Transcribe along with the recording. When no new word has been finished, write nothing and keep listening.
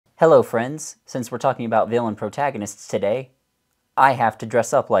Hello friends, since we're talking about villain protagonists today, I have to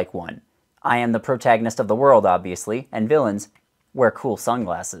dress up like one. I am the protagonist of the world, obviously, and villains wear cool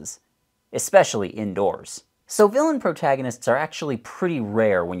sunglasses, especially indoors. So villain protagonists are actually pretty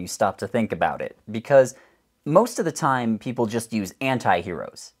rare when you stop to think about it, because most of the time people just use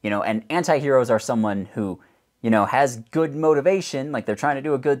anti-heroes, and anti-heroes are someone who, has good motivation, like they're trying to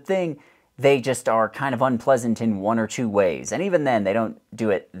do a good thing. They just are kind of unpleasant in one or two ways. And even then, they don't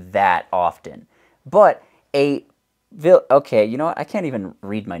do it that often. But okay, you know what? I can't even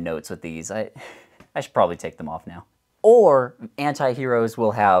read my notes with these. I should probably take them off now. Or anti-heroes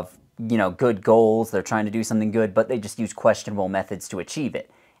will have, good goals. They're trying to do something good, but they just use questionable methods to achieve it.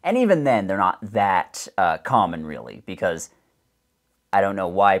 And even then, they're not that common, really, because I don't know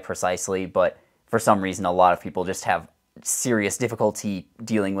why precisely, but for some reason, a lot of people just have serious difficulty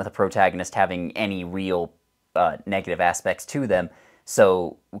dealing with a protagonist having any real negative aspects to them,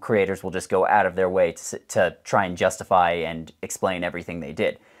 so creators will just go out of their way to try and justify and explain everything they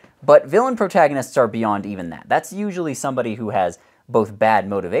did. But villain protagonists are beyond even that. That's usually somebody who has both bad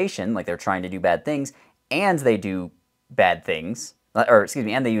motivation, like they're trying to do bad things, and they do bad things,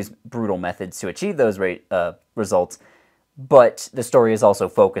 and they use brutal methods to achieve those results, but the story is also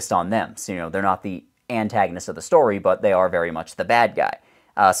focused on them. So, they're not the antagonist of the story, but they are very much the bad guy.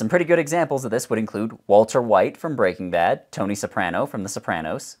 Some pretty good examples of this would include Walter White from Breaking Bad, Tony Soprano from The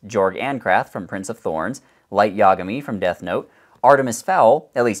Sopranos, Jorg Ancraft from Prince of Thorns, Light Yagami from Death Note, Artemis Fowl,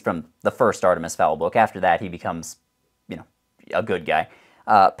 at least from the first Artemis Fowl book. After that, he becomes, a good guy.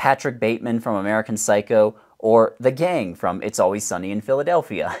 Patrick Bateman from American Psycho, or The Gang from It's Always Sunny in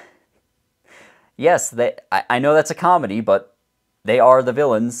Philadelphia. Yes, I know that's a comedy, but they are the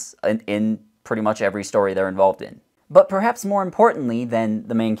villains in pretty much every story they're involved in. But perhaps more importantly than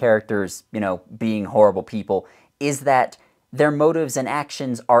the main characters, being horrible people, is that their motives and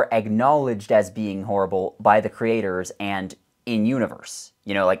actions are acknowledged as being horrible by the creators and in-universe.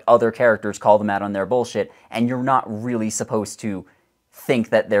 Like other characters call them out on their bullshit, and you're not really supposed to think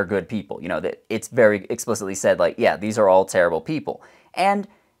that they're good people. That it's very explicitly said, like, yeah, these are all terrible people. And,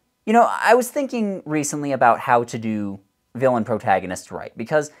 I was thinking recently about how to do villain protagonists right,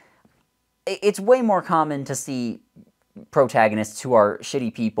 because it's way more common to see protagonists who are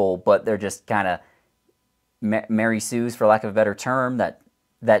shitty people, but they're just kind of Mary Sues, for lack of a better term.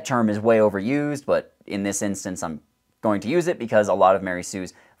 That term is way overused, but in this instance, I'm going to use it because a lot of Mary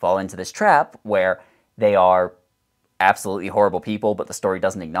Sues fall into this trap where they are absolutely horrible people, but the story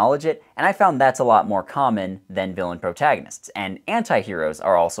doesn't acknowledge it. And I found that's a lot more common than villain protagonists. And anti-heroes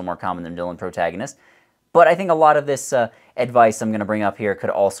are also more common than villain protagonists. But I think a lot of this advice I'm going to bring up here could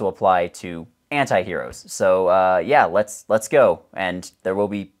also apply to anti-heroes. So yeah, let's go. And there will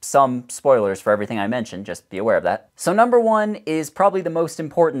be some spoilers for everything I mentioned, just be aware of that. So number one is probably the most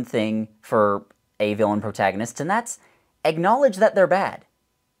important thing for a villain protagonist, and that's acknowledge that they're bad.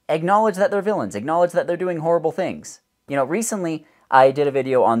 Acknowledge that they're villains. Acknowledge that they're doing horrible things. Recently I did a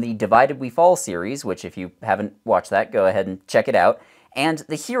video on the Divided We Fall series, which if you haven't watched that, go ahead and check it out. And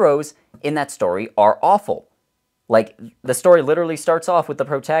the heroes in that story are awful. Like, the story literally starts off with the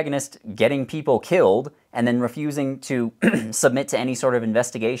protagonist getting people killed and then refusing to submit to any sort of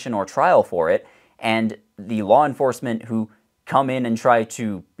investigation or trial for it, and the law enforcement who come in and try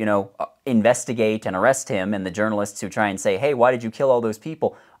to, investigate and arrest him, and the journalists who try and say, hey, why did you kill all those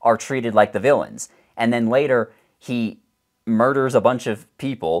people, are treated like the villains. And then later, he murders a bunch of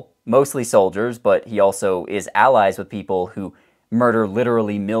people, mostly soldiers, but he also is allies with people who murder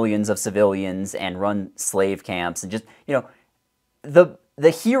literally millions of civilians and run slave camps, and just, the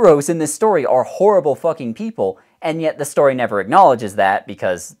heroes in this story are horrible fucking people, and yet the story never acknowledges that,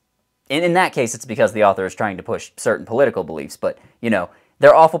 because in that case it's because the author is trying to push certain political beliefs, but,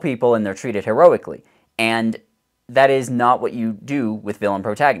 they're awful people and they're treated heroically. And that is not what you do with villain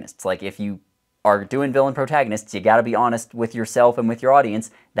protagonists. Like, if you are doing villain protagonists, you gotta be honest with yourself and with your audience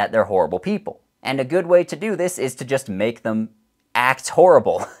that they're horrible people. And a good way to do this is to just make them act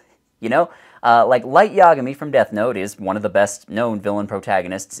horrible, like Light Yagami from Death Note is one of the best known villain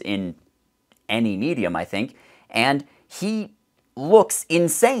protagonists in any medium, I think, and he looks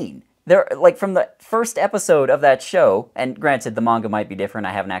insane. Like, from the first episode of that show, and granted the manga might be different,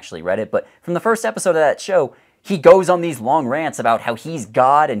 I haven't actually read it, but from the first episode of that show, he goes on these long rants about how he's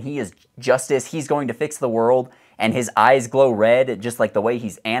God and he is justice, he's going to fix the world, and his eyes glow red, just like the way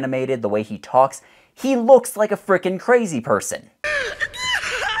he's animated, the way he talks. He looks like a frickin' crazy person.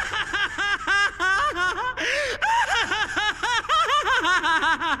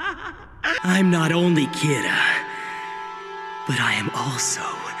 I'm not only Kira, but I am also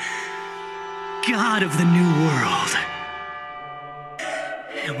God of the New World.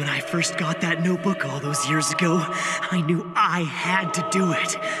 And When I first got that notebook all those years ago, I knew I had to do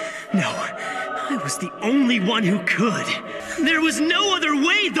it. No, I was the only one who could. There was no other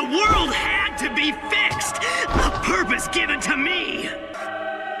way. The world had to be fixed. A purpose given to me.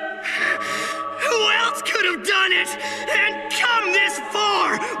 Who else could have done it and come this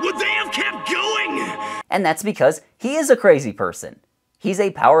far? Would they have kept going? And that's because he is a crazy person. He's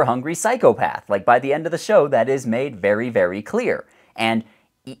a power-hungry psychopath. Like, by the end of the show, that is made very, very clear. And,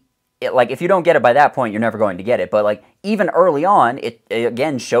 like, if you don't get it by that point, you're never going to get it. But, like, even early on, it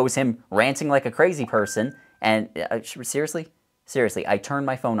again shows him ranting like a crazy person. And, seriously? Seriously, I turn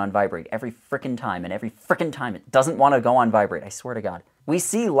my phone on vibrate every frickin' time, and every frickin' time it doesn't want to go on vibrate, I swear to God. We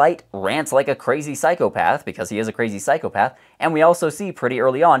see Light rant like a crazy psychopath, because he is a crazy psychopath, and we also see pretty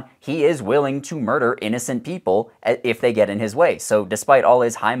early on, he is willing to murder innocent people if they get in his way. So despite all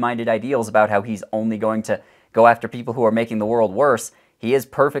his high-minded ideals about how he's only going to go after people who are making the world worse, he is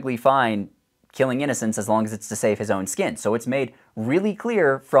perfectly fine killing innocents as long as it's to save his own skin. So it's made really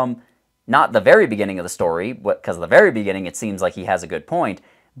clear from not the very beginning of the story, because at the very beginning it seems like he has a good point,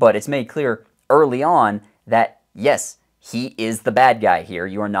 but it's made clear early on that, yes, he is the bad guy here.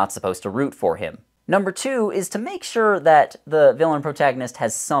 You are not supposed to root for him. Number 2 is to make sure that the villain protagonist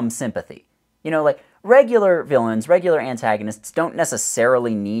has some sympathy. You know, like, regular villains, regular antagonists don't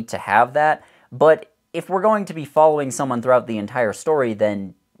necessarily need to have that, but if we're going to be following someone throughout the entire story,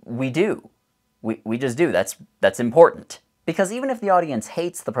 then we do. We just do. That's important. Because even if the audience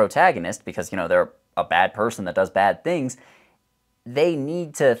hates the protagonist because, you know, they're a bad person that does bad things, they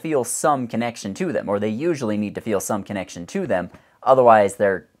need to feel some connection to them, or they usually need to feel some connection to them, otherwise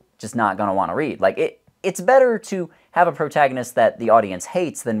they're just not going to want to read. Like, it's better to have a protagonist that the audience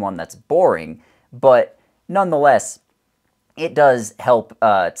hates than one that's boring, but nonetheless, it does help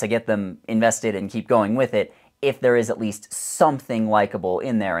to get them invested and keep going with it if there is at least something likable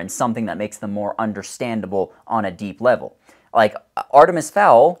in there and something that makes them more understandable on a deep level. Like, Artemis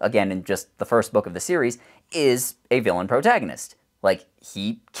Fowl, again in just the first book of the series, is a villain protagonist. Like,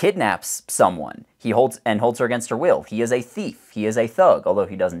 he kidnaps someone. He holds her against her will. He is a thief. He is a thug, although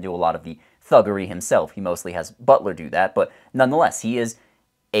he doesn't do a lot of the thuggery himself. He mostly has Butler do that, but nonetheless, he is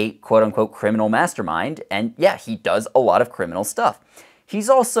a quote-unquote criminal mastermind, and yeah, he does a lot of criminal stuff. He's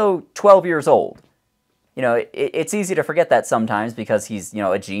also 12 years old. You know, it's easy to forget that sometimes because he's, you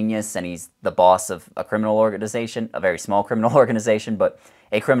know, a genius and he's the boss of a criminal organization, a very small criminal organization, but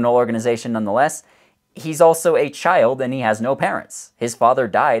a criminal organization nonetheless. He's also a child and he has no parents. His father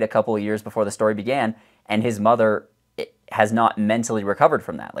died a couple of years before the story began, and his mother has not mentally recovered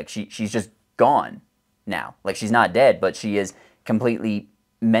from that. Like, she's just gone now. Like, she's not dead, but she is completely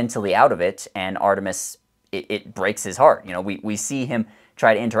mentally out of it, and Artemis, it breaks his heart. You know, we see him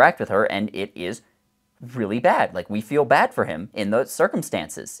try to interact with her, and it is really bad. Like, we feel bad for him in those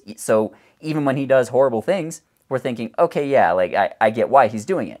circumstances. So even when he does horrible things, we're thinking, okay, yeah, like, I get why he's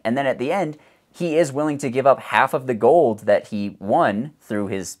doing it. And then at the end, he is willing to give up half of the gold that he won through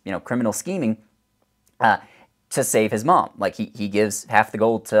his, you know, criminal scheming to save his mom. Like, he gives half the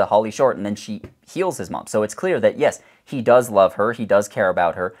gold to Holly Short, and then she heals his mom. So it's clear that, yes, he does love her, he does care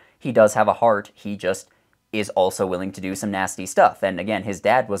about her, he does have a heart, he just is also willing to do some nasty stuff. And again, his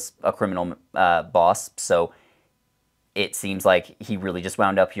dad was a criminal boss, so it seems like he really just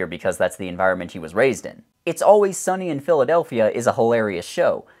wound up here because that's the environment he was raised in. It's Always Sunny in Philadelphia is a hilarious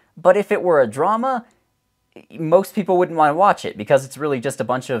show, but if it were a drama, most people wouldn't want to watch it because it's really just a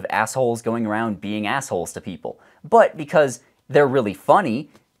bunch of assholes going around being assholes to people. But because they're really funny,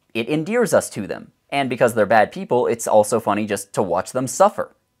 it endears us to them. And because they're bad people, it's also funny just to watch them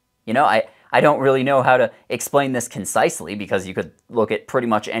suffer. You know, I don't really know how to explain this concisely because you could look at pretty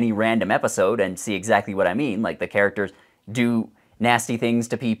much any random episode and see exactly what I mean. Like, the characters do nasty things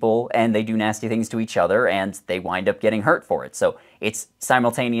to people and they do nasty things to each other and they wind up getting hurt for it. So it's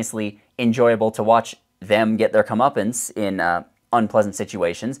simultaneously enjoyable to watch them get their comeuppance in unpleasant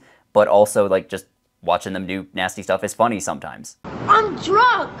situations, but also, like, just watching them do nasty stuff is funny sometimes. I'm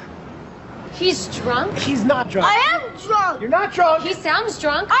drunk! He's drunk? He's not drunk. I am drunk! You're not drunk! He sounds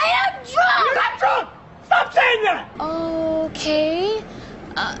drunk. I am drunk! You're not drunk! Stop saying that! Okay.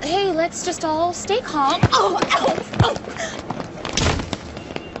 Hey, let's just all stay calm. Oh, ow, ow.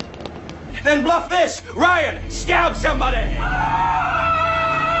 Then bluff this! Ryan, stab somebody!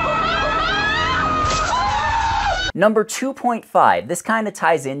 Number 2.5. This kind of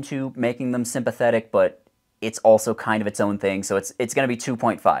ties into making them sympathetic, but it's also kind of its own thing, so it's going to be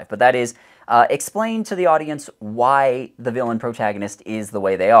 2.5. But that is, explain to the audience why the villain protagonist is the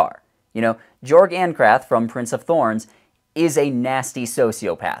way they are. You know, Jorg Ankrath from Prince of Thorns is a nasty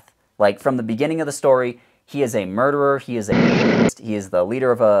sociopath. Like, from the beginning of the story, he is a murderer, he is a He is the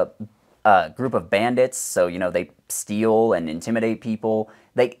leader of a group of bandits, so, you know, they steal and intimidate people.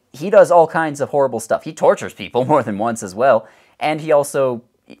 He does all kinds of horrible stuff. He tortures people more than once as well, and he also,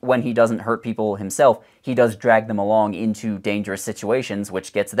 when he doesn't hurt people himself, he does drag them along into dangerous situations,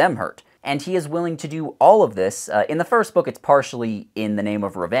 which gets them hurt. And he is willing to do all of this. In the first book, it's partially in the name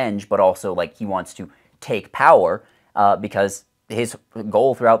of revenge, but also, like, he wants to take power, because his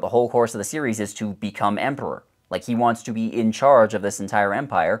goal throughout the whole course of the series is to become emperor. Like, he wants to be in charge of this entire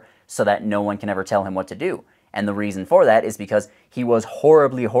empire so that no one can ever tell him what to do. And the reason for that is because he was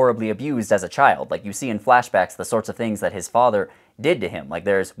horribly, horribly abused as a child. Like, you see in flashbacks the sorts of things that his father did to him. Like,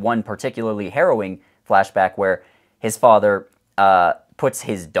 there's one particularly harrowing flashback where his father puts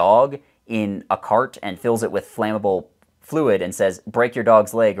his dog in a cart and fills it with flammable fluid and says, "Break your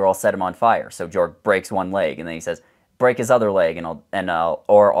dog's leg or I'll set him on fire." So Jorg breaks one leg, and then he says, "Break his other leg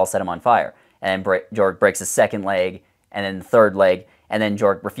or I'll set him on fire." And Jorg breaks his second leg, and then the third leg, and then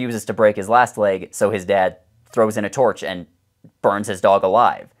Jorg refuses to break his last leg, so his dad throws in a torch and burns his dog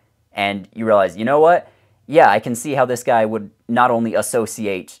alive. And you realize, you know what? Yeah, I can see how this guy would not only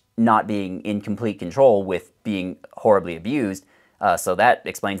associate not being in complete control with being horribly abused, so that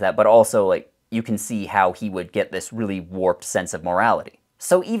explains that, but also, like, you can see how he would get this really warped sense of morality.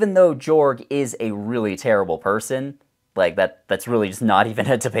 So even though Jorg is a really terrible person, like, that's really just not even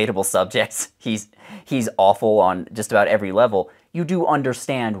a debatable subject. He's awful on just about every level. You do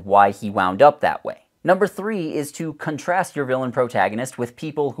understand why he wound up that way. Number 3 is to contrast your villain protagonist with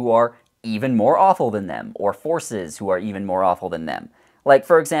people who are even more awful than them, or forces who are even more awful than them. Like,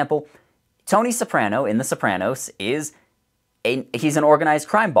 for example, Tony Soprano in The Sopranos he's an organized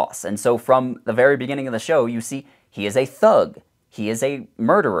crime boss, and so from the very beginning of the show, you see he is a thug. He is a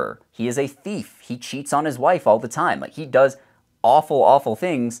murderer. He is a thief. He cheats on his wife all the time. Like, he does awful, awful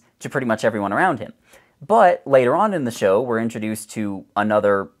things to pretty much everyone around him. But later on in the show, we're introduced to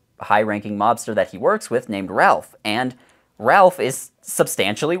another high-ranking mobster that he works with named Ralph, and Ralph is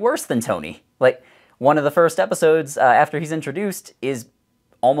substantially worse than Tony. Like, one of the first episodes after he's introduced is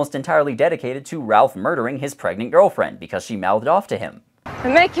almost entirely dedicated to Ralph murdering his pregnant girlfriend because she mouthed off to him. It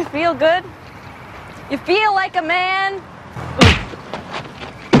make you feel good? You feel like a man?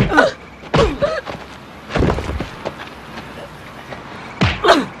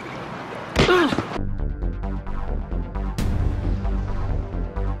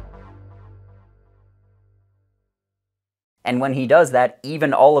 And when he does that,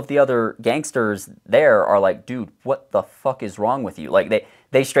 even all of the other gangsters there are like, dude, what the fuck is wrong with you? Like,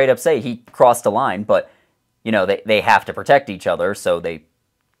 they straight up say he crossed a line, but, you know, they have to protect each other, so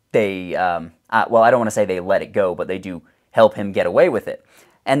well, I don't want to say they let it go, but they do help him get away with it.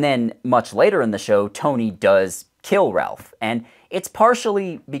 And then, much later in the show, Tony does kill Ralph, and it's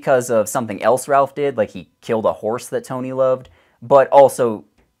partially because of something else Ralph did, like he killed a horse that Tony loved, but also,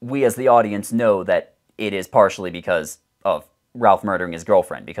 we as the audience know that it is partially because of Ralph murdering his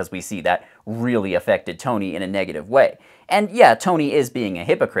girlfriend, because we see that really affected Tony in a negative way. And yeah, Tony is being a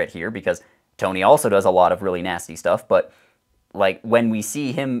hypocrite here, because Tony also does a lot of really nasty stuff, but, like, when we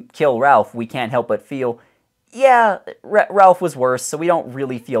see him kill Ralph, we can't help but feel, yeah, Ralph was worse, so we don't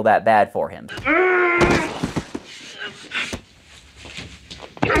really feel that bad for him.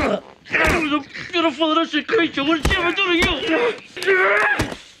 The beautiful innocent creature, what did she ever do to you?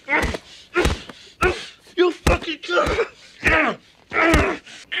 You fucking killer!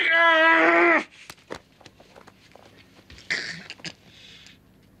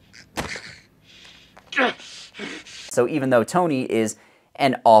 So even though Tony is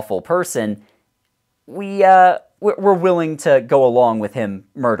an awful person, we're willing to go along with him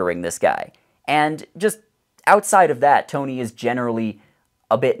murdering this guy. And just outside of that, Tony is generally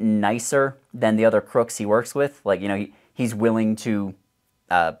a bit nicer than the other crooks he works with. Like, you know, he's willing to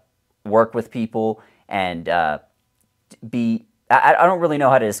work with people and be... I don't really know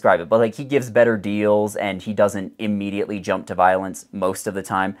how to describe it, but, like, he gives better deals and he doesn't immediately jump to violence most of the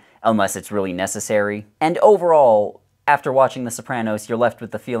time unless it's really necessary. And overall, after watching The Sopranos, you're left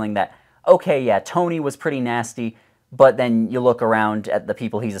with the feeling that, okay, yeah, Tony was pretty nasty, but then you look around at the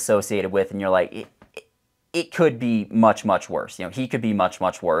people he's associated with and you're like, it could be much, much worse. You know, he could be much,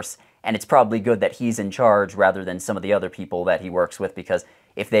 much worse, and it's probably good that he's in charge rather than some of the other people that he works with, because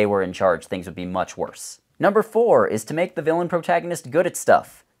if they were in charge, things would be much worse. Number 4 is to make the villain protagonist good at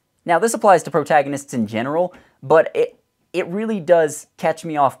stuff. Now, this applies to protagonists in general, but it really does catch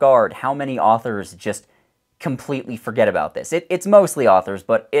me off guard how many authors just completely forget about this. It's mostly authors,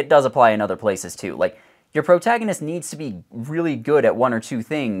 but it does apply in other places too. Like, your protagonist needs to be really good at one or two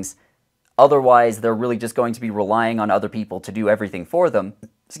things, otherwise they're really just going to be relying on other people to do everything for them,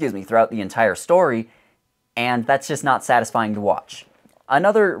 throughout the entire story, and that's just not satisfying to watch.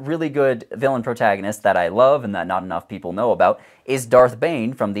 Another really good villain protagonist that I love and that not enough people know about is Darth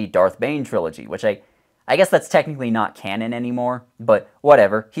Bane from the Darth Bane trilogy, which I guess that's technically not canon anymore, but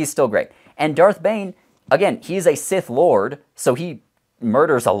whatever, he's still great. And Darth Bane, again, he's a Sith Lord, so he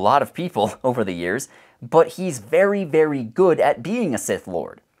murders a lot of people over the years, but he's very, very good at being a Sith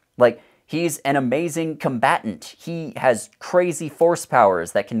Lord. Like, he's an amazing combatant. He has crazy force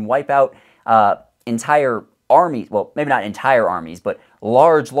powers that can wipe out entire armies, well, maybe not entire armies, but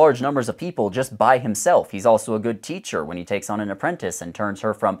large numbers of people just by himself. He's also a good teacher when he takes on an apprentice and turns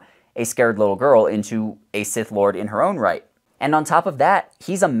her from a scared little girl into a Sith Lord in her own right. And on top of that,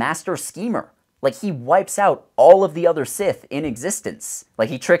 he's a master schemer. Like, he wipes out all of the other Sith in existence. Like,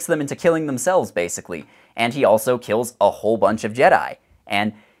 he tricks them into killing themselves, basically. And he also kills a whole bunch of Jedi.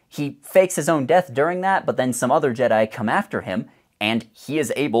 And he fakes his own death during that, but then some other Jedi come after him, and he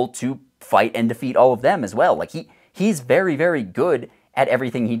is able to fight and defeat all of them as well. Like, he's very, very good at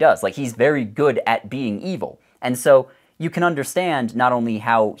everything he does. Like, he's very good at being evil. And so you can understand not only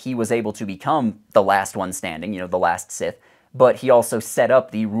how he was able to become the last one standing, you know, the last Sith, but he also set up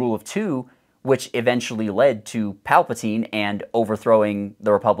the Rule of Two, which eventually led to Palpatine and overthrowing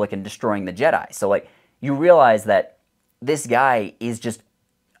the Republic and destroying the Jedi. So, like, you realize that this guy is just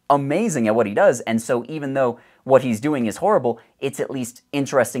amazing at what he does, and so even though what he's doing is horrible, it's at least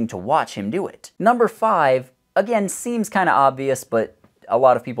interesting to watch him do it. Number 5, again, seems kind of obvious, but a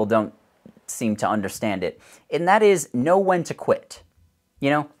lot of people don't seem to understand it, and that is know when to quit. You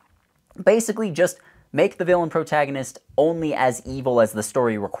know? Basically just make the villain protagonist only as evil as the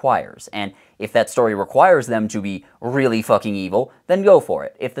story requires, and if that story requires them to be really fucking evil, then go for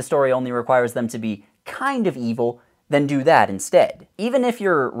it. If the story only requires them to be kind of evil, then do that instead. Even if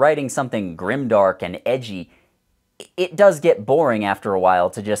you're writing something grimdark and edgy, it does get boring after a while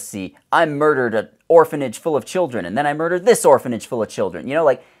to just see, I murdered an orphanage full of children, and then I murdered this orphanage full of children. You know,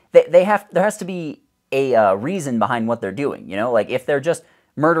 like, there has to be a reason behind what they're doing, you know? Like, if they're just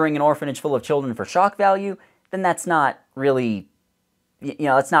murdering an orphanage full of children for shock value, then that's not really, you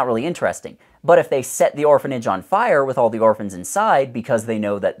know, that's not really interesting. But if they set the orphanage on fire with all the orphans inside because they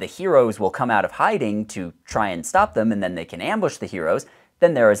know that the heroes will come out of hiding to try and stop them and then they can ambush the heroes,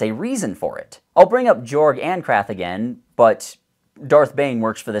 then there is a reason for it. I'll bring up Jorg Ancrath again, but Darth Bane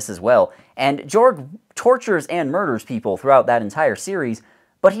works for this as well. And Jorg tortures and murders people throughout that entire series,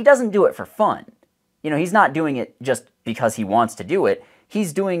 but he doesn't do it for fun. You know, he's not doing it just because he wants to do it.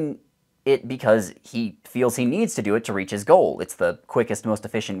 He's doing it because he feels he needs to do it to reach his goal. It's the quickest, most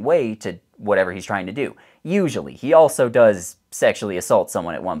efficient way to whatever he's trying to do. Usually. He also does sexually assault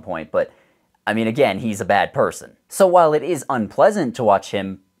someone at one point, but, I mean, again, he's a bad person. So while it is unpleasant to watch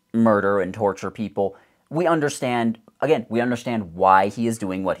him murder and torture people, we understand, again, we understand why he is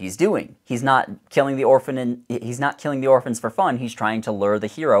doing what he's doing. He's not killing the orphans for fun, he's trying to lure the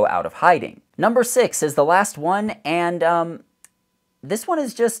hero out of hiding. Number 6 is the last one, and, this one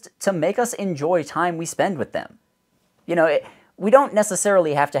is just to make us enjoy time we spend with them. You know, we don't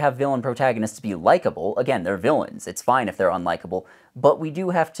necessarily have to have villain protagonists be likable. Again, they're villains. It's fine if they're unlikable, but they do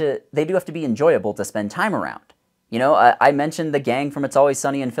have to be enjoyable to spend time around. You know, I mentioned the gang from It's Always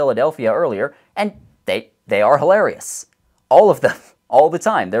Sunny in Philadelphia earlier, and they are hilarious. All of them, all the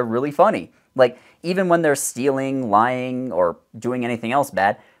time. They're really funny. Like, even when they're stealing, lying, or doing anything else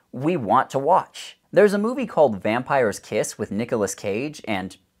bad, we want to watch. There's a movie called Vampire's Kiss with Nicolas Cage,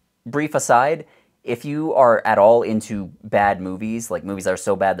 and brief aside, if you are at all into bad movies, like movies that are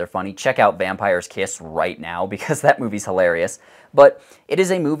so bad they're funny, check out Vampire's Kiss right now, because that movie's hilarious. But it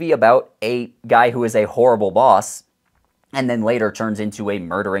is a movie about a guy who is a horrible boss, and then later turns into a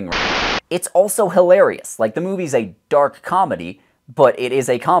murdering... It's also hilarious. Like, the movie's a dark comedy, but it is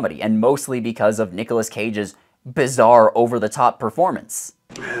a comedy, and mostly because of Nicolas Cage's bizarre, over-the-top performance.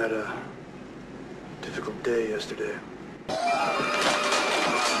 I had a difficult day yesterday.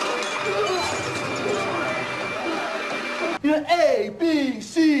 A, B,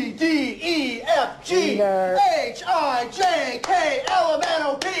 C, D, E, F, G, H, I, J, K, L, M, N,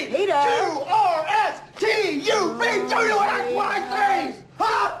 O, P, Q, R, S, T, U, V, W, X, Y, Z.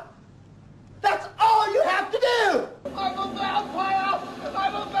 Huh? That's all you have to do! I'm a vampire!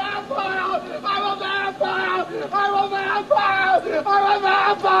 I'm a vampire! I'm a vampire! I'm a vampire! I'm a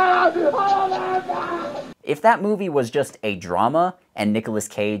vampire! I'm a vampire! If that movie was just a drama and Nicolas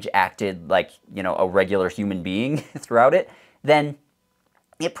Cage acted like, you know, a regular human being throughout it, then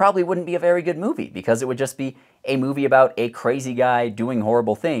it probably wouldn't be a very good movie, because it would just be a movie about a crazy guy doing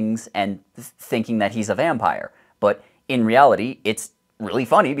horrible things and thinking that he's a vampire. But in reality, it's really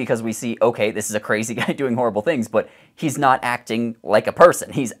funny because we see, okay, this is a crazy guy doing horrible things, but he's not acting like a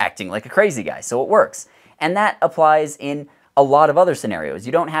person. He's acting like a crazy guy, so it works. And that applies in a lot of other scenarios.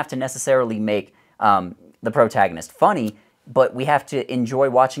 You don't have to necessarily make the protagonist funny, but we have to enjoy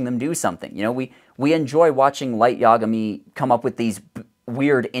watching them do something. You know, we enjoy watching Light Yagami come up with these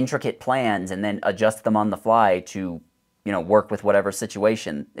weird, intricate plans and then adjust them on the fly to, you know, work with whatever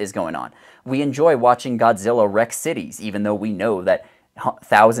situation is going on. We enjoy watching Godzilla wreck cities, even though we know that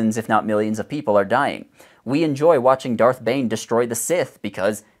thousands, if not millions, of people are dying. We enjoy watching Darth Bane destroy the Sith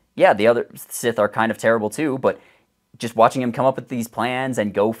because, yeah, the other Sith are kind of terrible too, but just watching him come up with these plans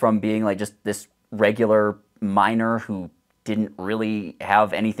and go from being like just this regular miner who didn't really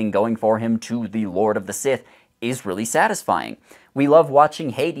have anything going for him to the Lord of the Sith is really satisfying. We love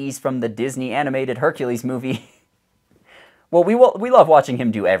watching Hades from the Disney animated Hercules movie. Well, we love watching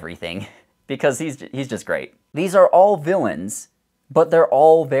him do everything because he's just great. These are all villains, but they're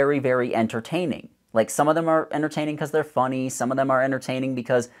all very, very entertaining. Like, some of them are entertaining because they're funny, some of them are entertaining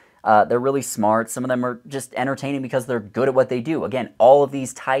because they're really smart, some of them are just entertaining because they're good at what they do. Again, all of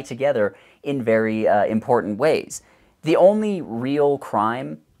these tie together in very important ways. The only real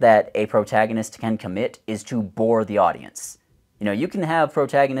crime that a protagonist can commit is to bore the audience. You know, you can have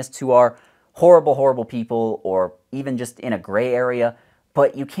protagonists who are horrible, horrible people, or even just in a gray area,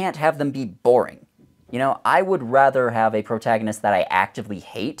 but you can't have them be boring. You know, I would rather have a protagonist that I actively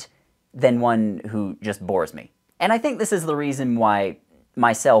hate than one who just bores me. And I think this is the reason why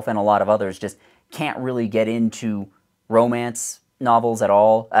myself and a lot of others just can't really get into romance novels at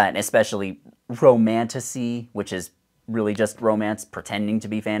all, and especially romantasy, which is really just romance pretending to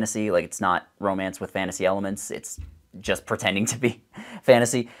be fantasy. Like, it's not romance with fantasy elements, it's just pretending to be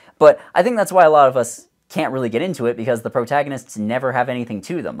fantasy. But I think that's why a lot of us can't really get into it, because the protagonists never have anything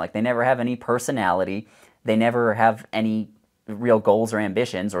to them. Like, they never have any personality, they never have any real goals or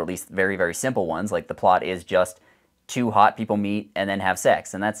ambitions, or at least very, very simple ones. Like, the plot is just two hot people meet and then have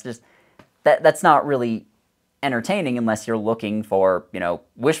sex, and that's just, that's not really entertaining unless you're looking for, you know,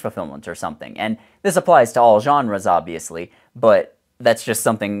 wish fulfillment or something. And this applies to all genres, obviously, but that's just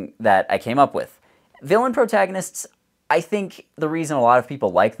something that I came up with. Villain protagonists, I think the reason a lot of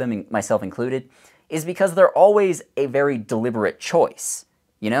people like them, myself included, is because they're always a very deliberate choice,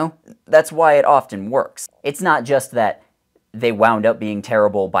 you know? That's why it often works. It's not just that they wound up being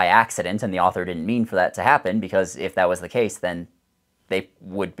terrible by accident and the author didn't mean for that to happen, because if that was the case, then they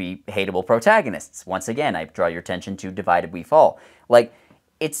would be hateable protagonists. Once again, I draw your attention to Divided We Fall. Like,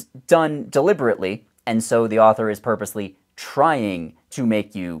 it's done deliberately, and so the author is purposely trying to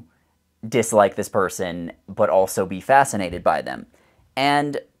make you dislike this person, but also be fascinated by them.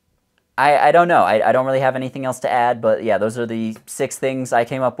 And I don't know, I don't really have anything else to add, but yeah, those are the 6 things I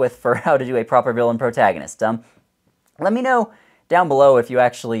came up with for how to do a proper villain protagonist. Let me know down below if you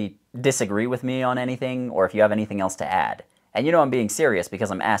actually disagree with me on anything, or if you have anything else to add. And you know I'm being serious because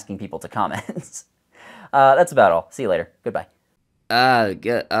I'm asking people to comment. That's about all. See you later. Goodbye.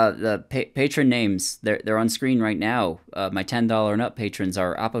 The patron names, they're on screen right now. My $10 and up patrons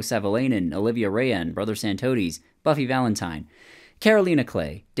are Apo Savalainen, Olivia Rayan, Brother Santodes, Buffy Valentine, Carolina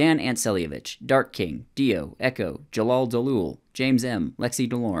Clay, Dan Antselievich, Dark King, Dio, Echo, Jalal Dalul, James M., Lexi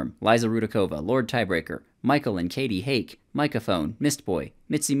Delorme, Liza Rudakova, Lord Tiebreaker, Michael and Katie Hake, Microphone, Mistboy,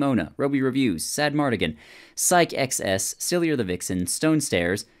 Mitzi Mona, Roby Reviews, Sad Mardigan, Psych XS, Cillier the Vixen, Stone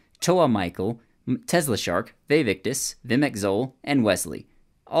Stairs, Toa Michael, Tesla Shark, Vevictus, Vimex Zol, and Wesley.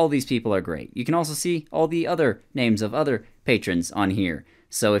 All these people are great. You can also see all the other names of other patrons on here.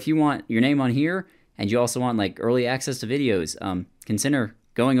 So if you want your name on here, and you also want like early access to videos, consider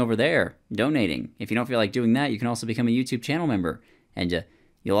going over there, donating. If you don't feel like doing that, you can also become a YouTube channel member, and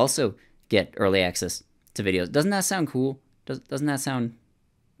you'll also get early access to videos. Doesn't that sound cool? Doesn't that sound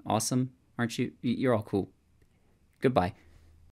awesome? Aren't you? You're all cool. Goodbye.